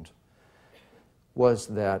found was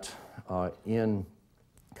that in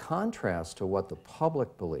contrast to what the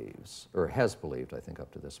public believes, or has believed, I think,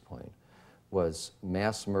 up to this point, was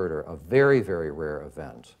mass murder a very, very rare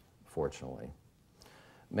event, fortunately.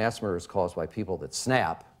 Mass murder is caused by people that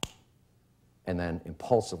snap and then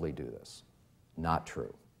impulsively do this. Not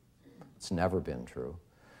true. It's never been true.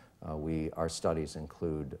 Our studies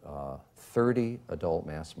include 30 adult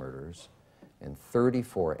mass murders and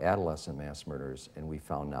 34 adolescent mass murders, and we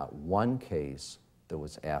found not one case that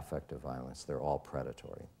was affective violence. They're all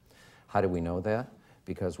predatory. How do we know that?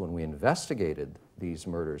 Because when we investigated these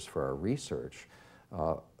murders for our research,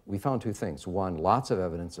 we found 2 things. One, lots of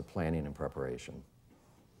evidence of planning and preparation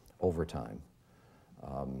over time,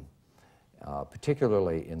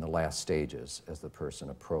 particularly in the last stages as the person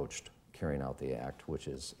approached carrying out the act, which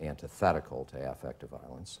is antithetical to affective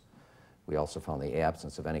violence. We also found the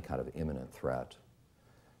absence of any kind of imminent threat,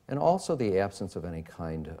 and also the absence of any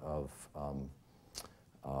kind of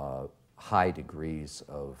high degrees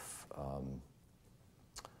of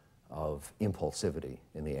impulsivity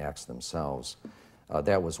in the acts themselves.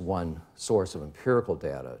 That was one source of empirical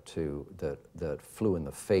data that flew in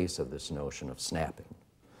the face of this notion of snapping.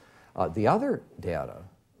 The other data,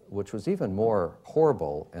 which was even more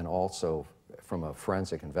horrible and also from a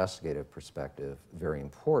forensic investigative perspective very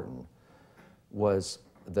important, was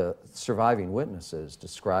the surviving witnesses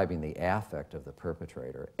describing the affect of the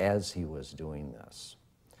perpetrator as he was doing this.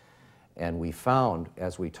 And we found,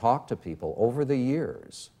 as we talked to people over the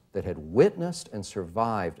years that had witnessed and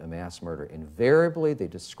survived a mass murder, invariably they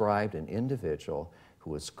described an individual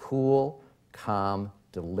who was cool, calm,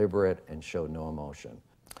 deliberate, and showed no emotion.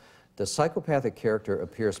 The psychopathic character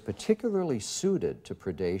appears particularly suited to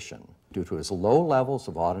predation due to his low levels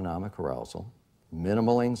of autonomic arousal,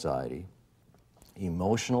 minimal anxiety,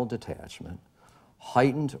 emotional detachment,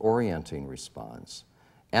 heightened orienting response,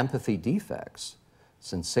 empathy defects,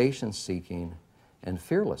 sensation seeking, and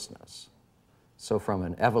fearlessness. So from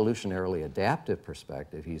an evolutionarily adaptive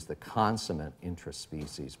perspective, he's the consummate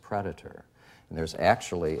intraspecies predator. And there's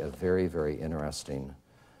actually a very, very interesting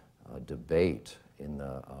debate in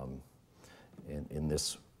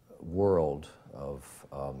this world of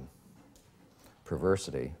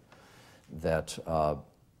perversity that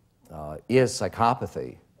is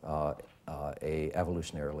psychopathy a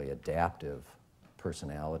evolutionarily adaptive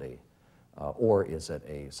personality, or is it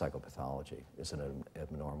a psychopathology? Is it an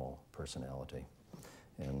abnormal personality?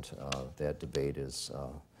 And that debate is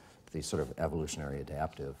the sort of evolutionary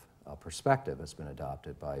adaptive perspective has been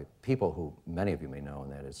adopted by people who many of you may know,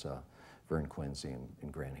 and that is Vern Quinsey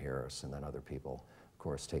and Grant Harris, and then other people, of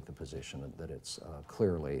course, take the position that it's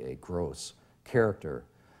clearly a gross character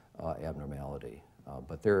abnormality.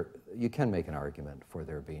 But you can make an argument for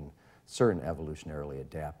there being certain evolutionarily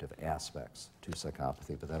adaptive aspects to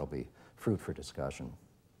psychopathy, but that'll be fruit for discussion.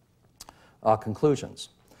 Conclusions.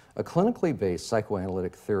 A clinically based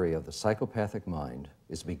psychoanalytic theory of the psychopathic mind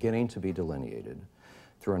is beginning to be delineated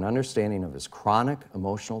through an understanding of his chronic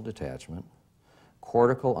emotional detachment,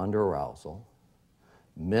 cortical underarousal,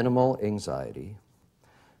 minimal anxiety,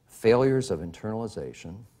 failures of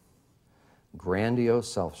internalization,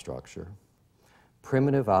 grandiose self-structure,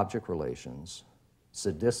 primitive object relations,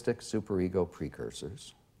 sadistic superego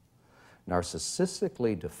precursors,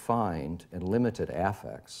 narcissistically defined and limited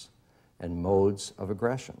affects, and modes of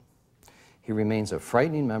aggression. He remains a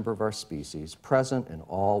frightening member of our species, present in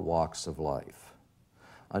all walks of life.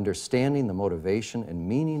 Understanding the motivation and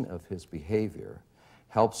meaning of his behavior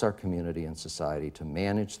helps our community and society to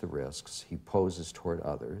manage the risks he poses toward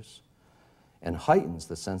others, and heightens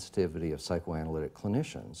the sensitivity of psychoanalytic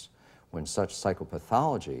clinicians when such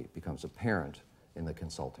psychopathology becomes apparent in the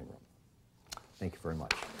consulting room. Thank you very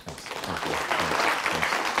much. Thanks. Thank you.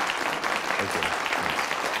 Thank you.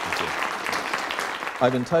 Thank you.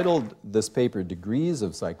 I've entitled this paper Degrees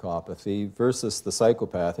of Psychopathy versus the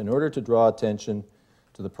Psychopath in order to draw attention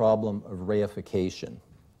to the problem of reification.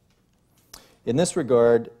 In this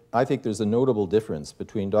regard, I think there's a notable difference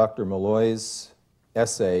between Dr. Meloy's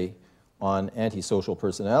essay on antisocial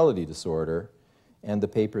personality disorder and the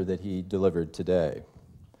paper that he delivered today.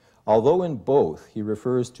 Although in both he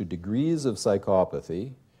refers to degrees of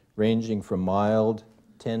psychopathy ranging from mild,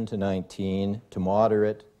 10 to 19, to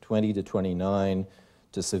moderate, 20 to 29,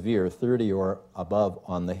 to severe, 30 or above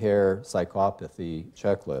on the Hare psychopathy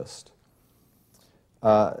checklist.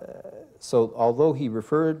 So although he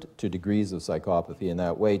referred to degrees of psychopathy in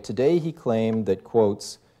that way, today he claimed that,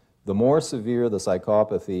 quotes, the more severe the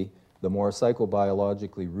psychopathy, the more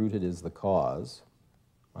psychobiologically rooted is the cause,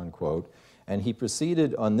 unquote. And he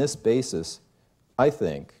proceeded on this basis, I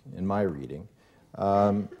think, in my reading,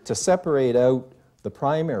 to separate out the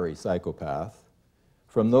primary psychopath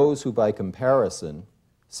from those who, by comparison,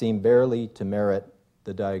 seem barely to merit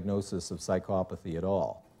the diagnosis of psychopathy at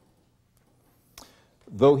all.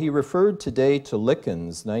 Though he referred today to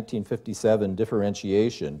Licken's 1957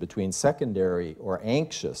 differentiation between secondary or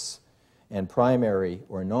anxious and primary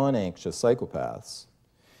or non-anxious psychopaths,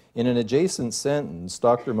 in an adjacent sentence,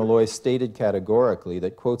 Dr. Meloy stated categorically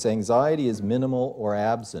that, quotes, anxiety is minimal or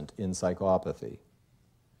absent in psychopathy,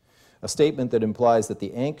 a statement that implies that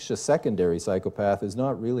the anxious secondary psychopath is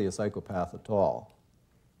not really a psychopath at all.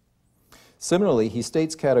 Similarly, he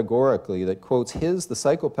states categorically that, quotes, the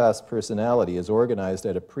psychopath's personality is organized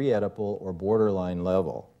at a pre-Oedipal or borderline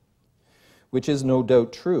level, which is no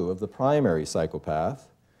doubt true of the primary psychopath,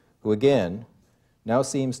 who again now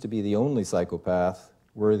seems to be the only psychopath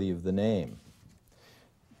worthy of the name.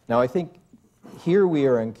 Now, I think here we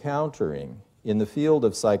are encountering, in the field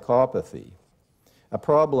of psychopathy, a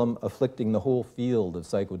problem afflicting the whole field of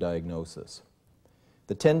psychodiagnosis.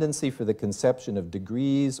 The tendency for the conception of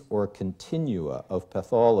degrees or continua of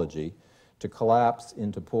pathology to collapse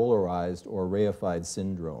into polarized or reified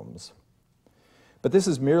syndromes. But this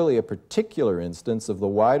is merely a particular instance of the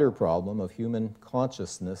wider problem of human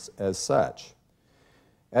consciousness as such.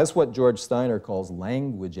 As what George Steiner calls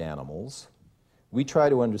language animals, we try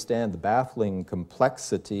to understand the baffling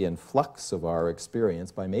complexity and flux of our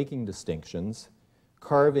experience by making distinctions,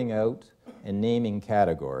 carving out and naming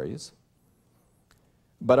categories.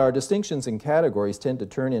 But our distinctions and categories tend to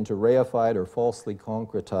turn into reified or falsely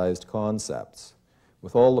concretized concepts,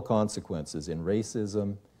 with all the consequences in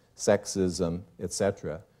racism, sexism,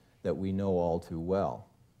 etc., that we know all too well.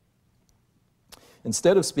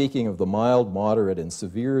 Instead of speaking of the mild, moderate, and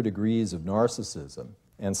severe degrees of narcissism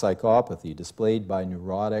and psychopathy displayed by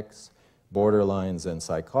neurotics, borderlines, and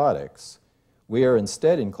psychotics, we are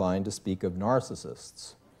instead inclined to speak of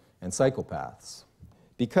narcissists and psychopaths.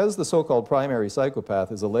 Because the so-called primary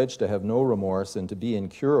psychopath is alleged to have no remorse and to be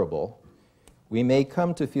incurable, we may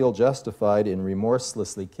come to feel justified in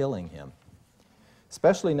remorselessly killing him,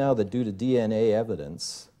 especially now that due to DNA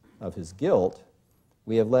evidence of his guilt,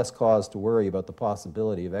 we have less cause to worry about the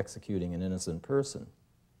possibility of executing an innocent person.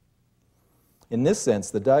 In this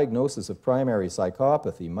sense, the diagnosis of primary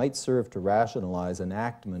psychopathy might serve to rationalize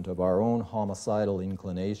enactment of our own homicidal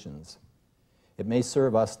inclinations. It may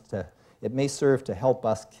serve to help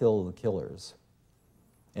us kill the killers,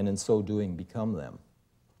 and in so doing become them.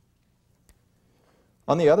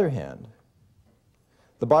 On the other hand,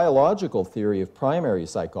 the biological theory of primary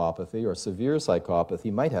psychopathy or severe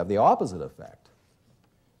psychopathy might have the opposite effect,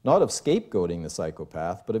 not of scapegoating the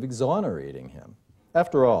psychopath, but of exonerating him.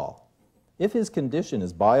 After all, if his condition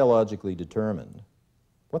is biologically determined,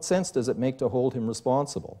 what sense does it make to hold him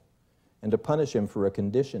responsible and to punish him for a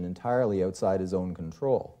condition entirely outside his own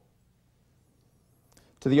control?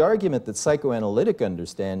 To the argument that psychoanalytic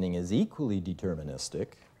understanding is equally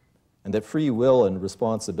deterministic and that free will and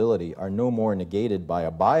responsibility are no more negated by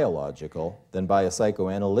a biological than by a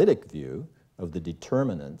psychoanalytic view of the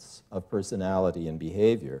determinants of personality and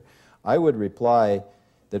behavior, I would reply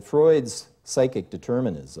that Freud's psychic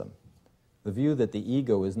determinism, the view that the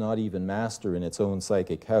ego is not even master in its own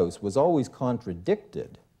psychic house, was always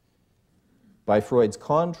contradicted by Freud's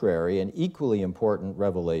contrary and equally important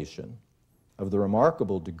revelation of the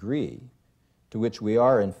remarkable degree to which we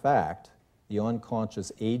are, in fact, the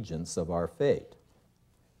unconscious agents of our fate.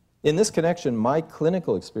 In this connection, my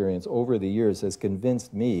clinical experience over the years has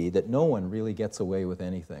convinced me that no one really gets away with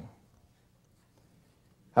anything.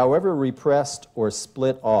 However repressed or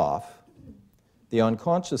split off, the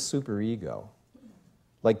unconscious superego,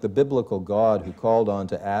 like the biblical God who called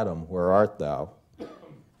unto Adam, "Where art thou?"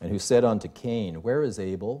 and who said unto Cain, "Where is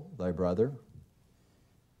Abel, thy brother?"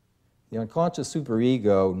 The unconscious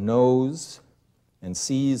superego knows and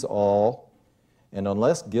sees all, and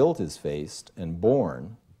unless guilt is faced and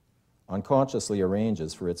borne, unconsciously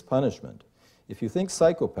arranges for its punishment. If you think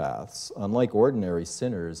psychopaths, unlike ordinary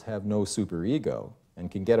sinners, have no superego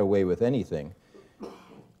and can get away with anything,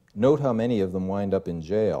 note how many of them wind up in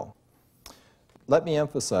jail. Let me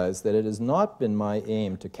emphasize that it has not been my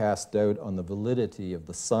aim to cast doubt on the validity of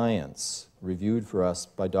the science reviewed for us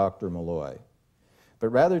by Dr. Meloy, but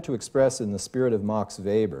rather to express in the spirit of Max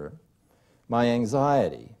Weber my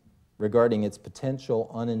anxiety regarding its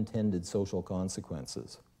potential unintended social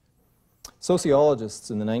consequences. Sociologists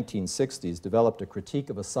in the 1960s developed a critique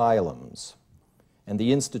of asylums and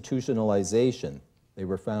the institutionalization they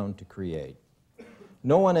were found to create.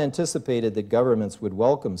 No one anticipated that governments would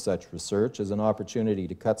welcome such research as an opportunity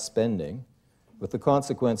to cut spending, with the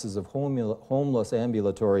consequences of homeless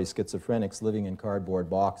ambulatory schizophrenics living in cardboard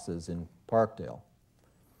boxes in Parkdale.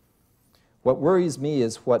 What worries me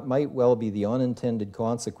is what might well be the unintended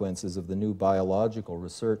consequences of the new biological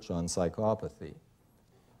research on psychopathy.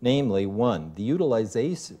 Namely, one, the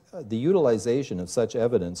utilization of such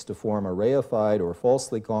evidence to form a reified or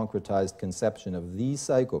falsely concretized conception of the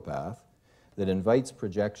psychopath that invites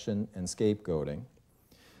projection and scapegoating.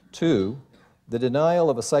 Two, the denial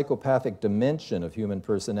of a psychopathic dimension of human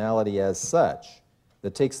personality as such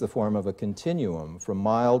that takes the form of a continuum from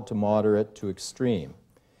mild to moderate to extreme,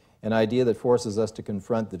 an idea that forces us to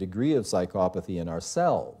confront the degree of psychopathy in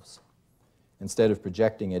ourselves instead of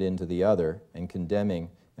projecting it into the other and condemning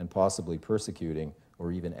and possibly persecuting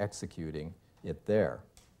or even executing it there.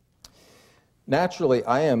 Naturally,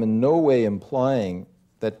 I am in no way implying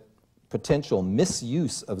that potential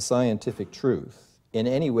misuse of scientific truth in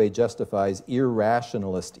any way justifies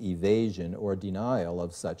irrationalist evasion or denial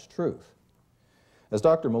of such truth. As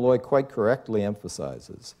Dr. Meloy quite correctly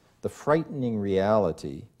emphasizes, the frightening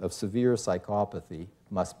reality of severe psychopathy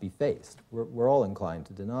must be faced. We're all inclined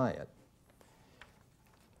to deny it,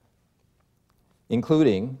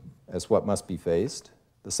 including, as what must be faced,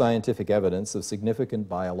 the scientific evidence of significant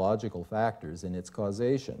biological factors in its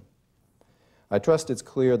causation. I trust it's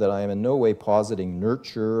clear that I am in no way positing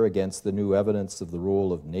nurture against the new evidence of the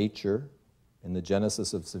role of nature in the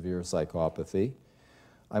genesis of severe psychopathy.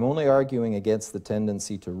 I'm only arguing against the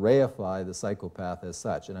tendency to reify the psychopath as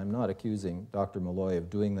such, and I'm not accusing Dr. Meloy of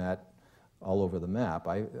doing that all over the map.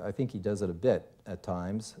 I think he does it a bit at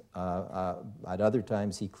times. At other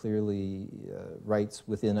times, he clearly writes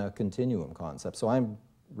within a continuum concept. So I'm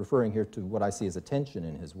referring here to what I see as a tension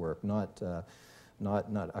in his work, not a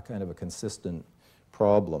kind of a consistent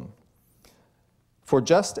problem. For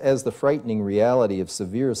just as the frightening reality of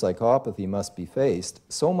severe psychopathy must be faced,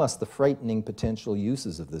 so must the frightening potential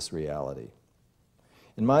uses of this reality.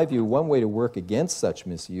 In my view, one way to work against such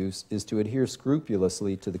misuse is to adhere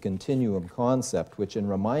scrupulously to the continuum concept, which, in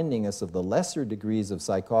reminding us of the lesser degrees of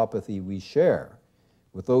psychopathy we share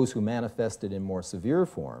with those who manifest it in more severe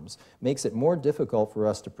forms, makes it more difficult for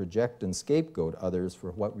us to project and scapegoat others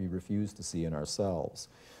for what we refuse to see in ourselves.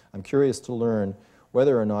 I'm curious to learn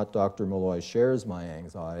whether or not Dr. Meloy shares my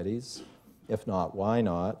anxieties. If not, why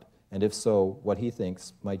not? And if so, what he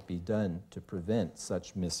thinks might be done to prevent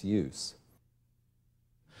such misuse.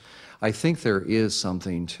 I think there is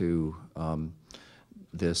something to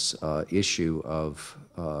this issue of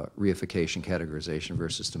reification, categorization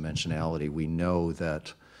versus dimensionality. We know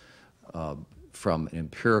that from an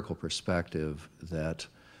empirical perspective that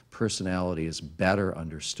personality is better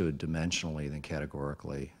understood dimensionally than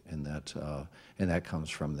categorically, and that comes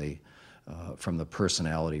from the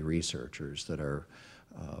personality researchers that are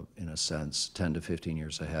in a sense 10 to 15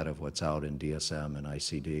 years ahead of what's out in DSM and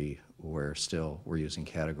ICD, where still we're using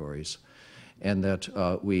categories. And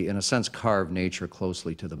that we, in a sense, carve nature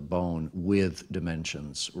closely to the bone with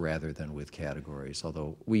dimensions rather than with categories,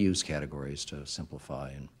 although we use categories to simplify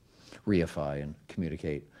and reify and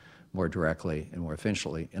communicate more directly and more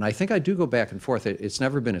efficiently. And I think I do go back and forth. It's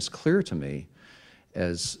never been as clear to me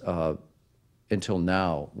as until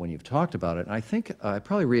now when you've talked about it. And I think I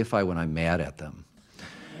probably reify when I'm mad at them,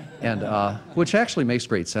 and which actually makes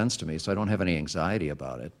great sense to me, so I don't have any anxiety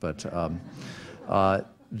about it. But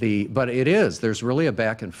but it is, there's really a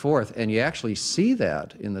back and forth, and you actually see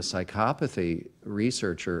that in the psychopathy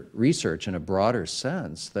research in a broader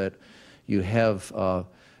sense, that you have,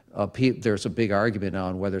 there's a big argument now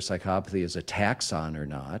on whether psychopathy is a taxon or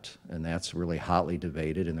not, and that's really hotly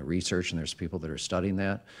debated in the research, and there's people that are studying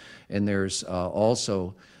that. And there's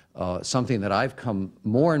also something that I've come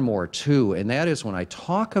more and more to, and that is when I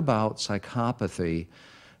talk about psychopathy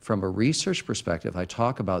from a research perspective, I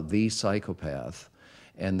talk about the psychopath.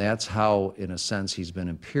 And that's how, in a sense, he's been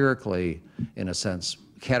empirically, in a sense,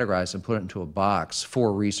 categorized and put into a box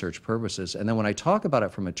for research purposes. And then when I talk about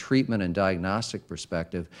it from a treatment and diagnostic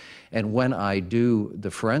perspective, and when I do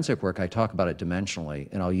the forensic work, I talk about it dimensionally,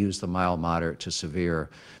 and I'll use the mild, moderate to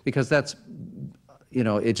severe, because that's, you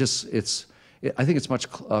know, I think it's much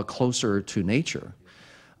closer to nature.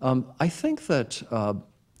 I think that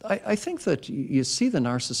you see the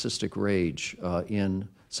narcissistic rage in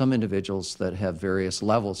some individuals that have various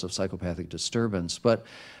levels of psychopathic disturbance, but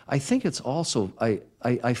I think it's also,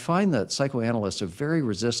 I find that psychoanalysts are very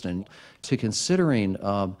resistant to considering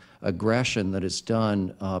aggression that is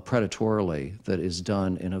done predatorily, that is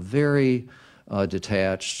done in a very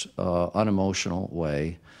detached, unemotional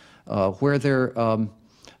way, where there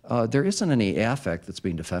isn't any affect that's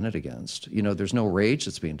being defended against. You know, there's no rage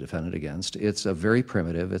that's being defended against. It's a very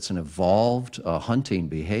primitive, it's an evolved hunting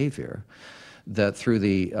behavior that through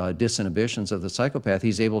the disinhibitions of the psychopath,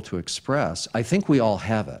 he's able to express. I think we all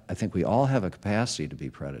have it. I think we all have a capacity to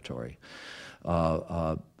be predatory. If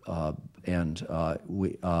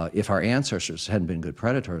our ancestors hadn't been good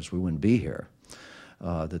predators, we wouldn't be here.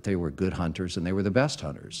 That they were good hunters and they were the best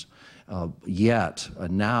hunters. Yet,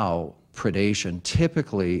 now, predation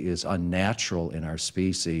typically is unnatural in our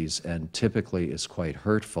species and typically is quite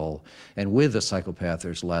hurtful. And with the psychopath,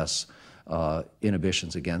 there's less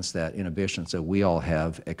inhibitions against that, inhibitions that we all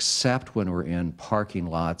have, except when we're in parking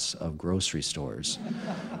lots of grocery stores.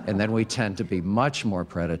 And then we tend to be much more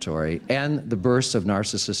predatory. And the bursts of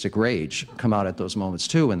narcissistic rage come out at those moments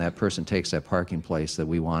too, when that person takes that parking place that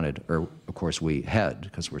we wanted, or of course we had,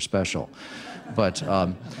 because we're special. But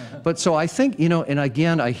so I think, you know, and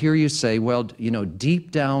again, I hear you say, well, you know,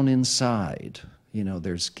 deep down inside, you know,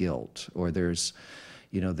 there's guilt, or there's,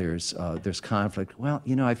 you know, there's conflict. Well,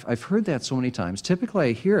 you know, I've heard that so many times. Typically,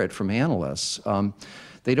 I hear it from analysts.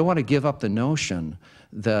 They don't want to give up the notion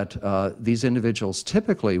that these individuals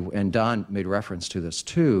typically, and Don made reference to this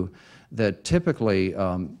too, that typically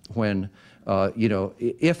when you know,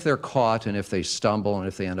 if they're caught and if they stumble and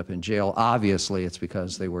if they end up in jail, obviously it's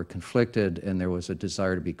because they were conflicted and there was a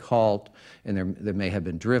desire to be caught, and they may have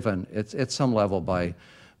been driven at some level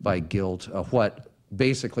by guilt.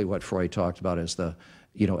 Basically what Freud talked about as the,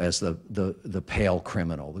 you know, as the pale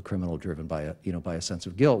criminal, the criminal driven by a, you know, by a sense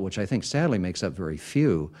of guilt, which I think sadly makes up very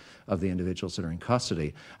few of the individuals that are in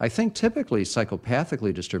custody. I think typically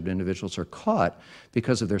psychopathically disturbed individuals are caught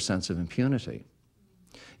because of their sense of impunity.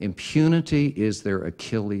 Impunity is their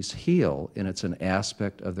Achilles heel, and it's an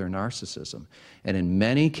aspect of their narcissism. And in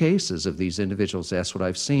many cases of these individuals, that's what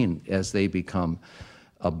I've seen, as they become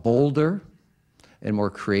bolder and more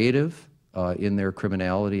creative in their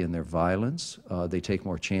criminality and their violence. They take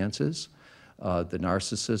more chances. The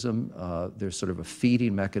narcissism, there's sort of a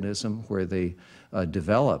feeding mechanism where they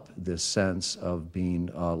develop this sense of being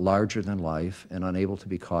larger than life and unable to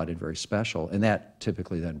be caught and very special, and that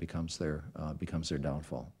typically then becomes their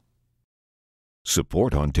downfall.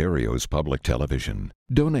 Support Ontario's public television.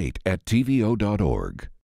 Donate at tvo.org.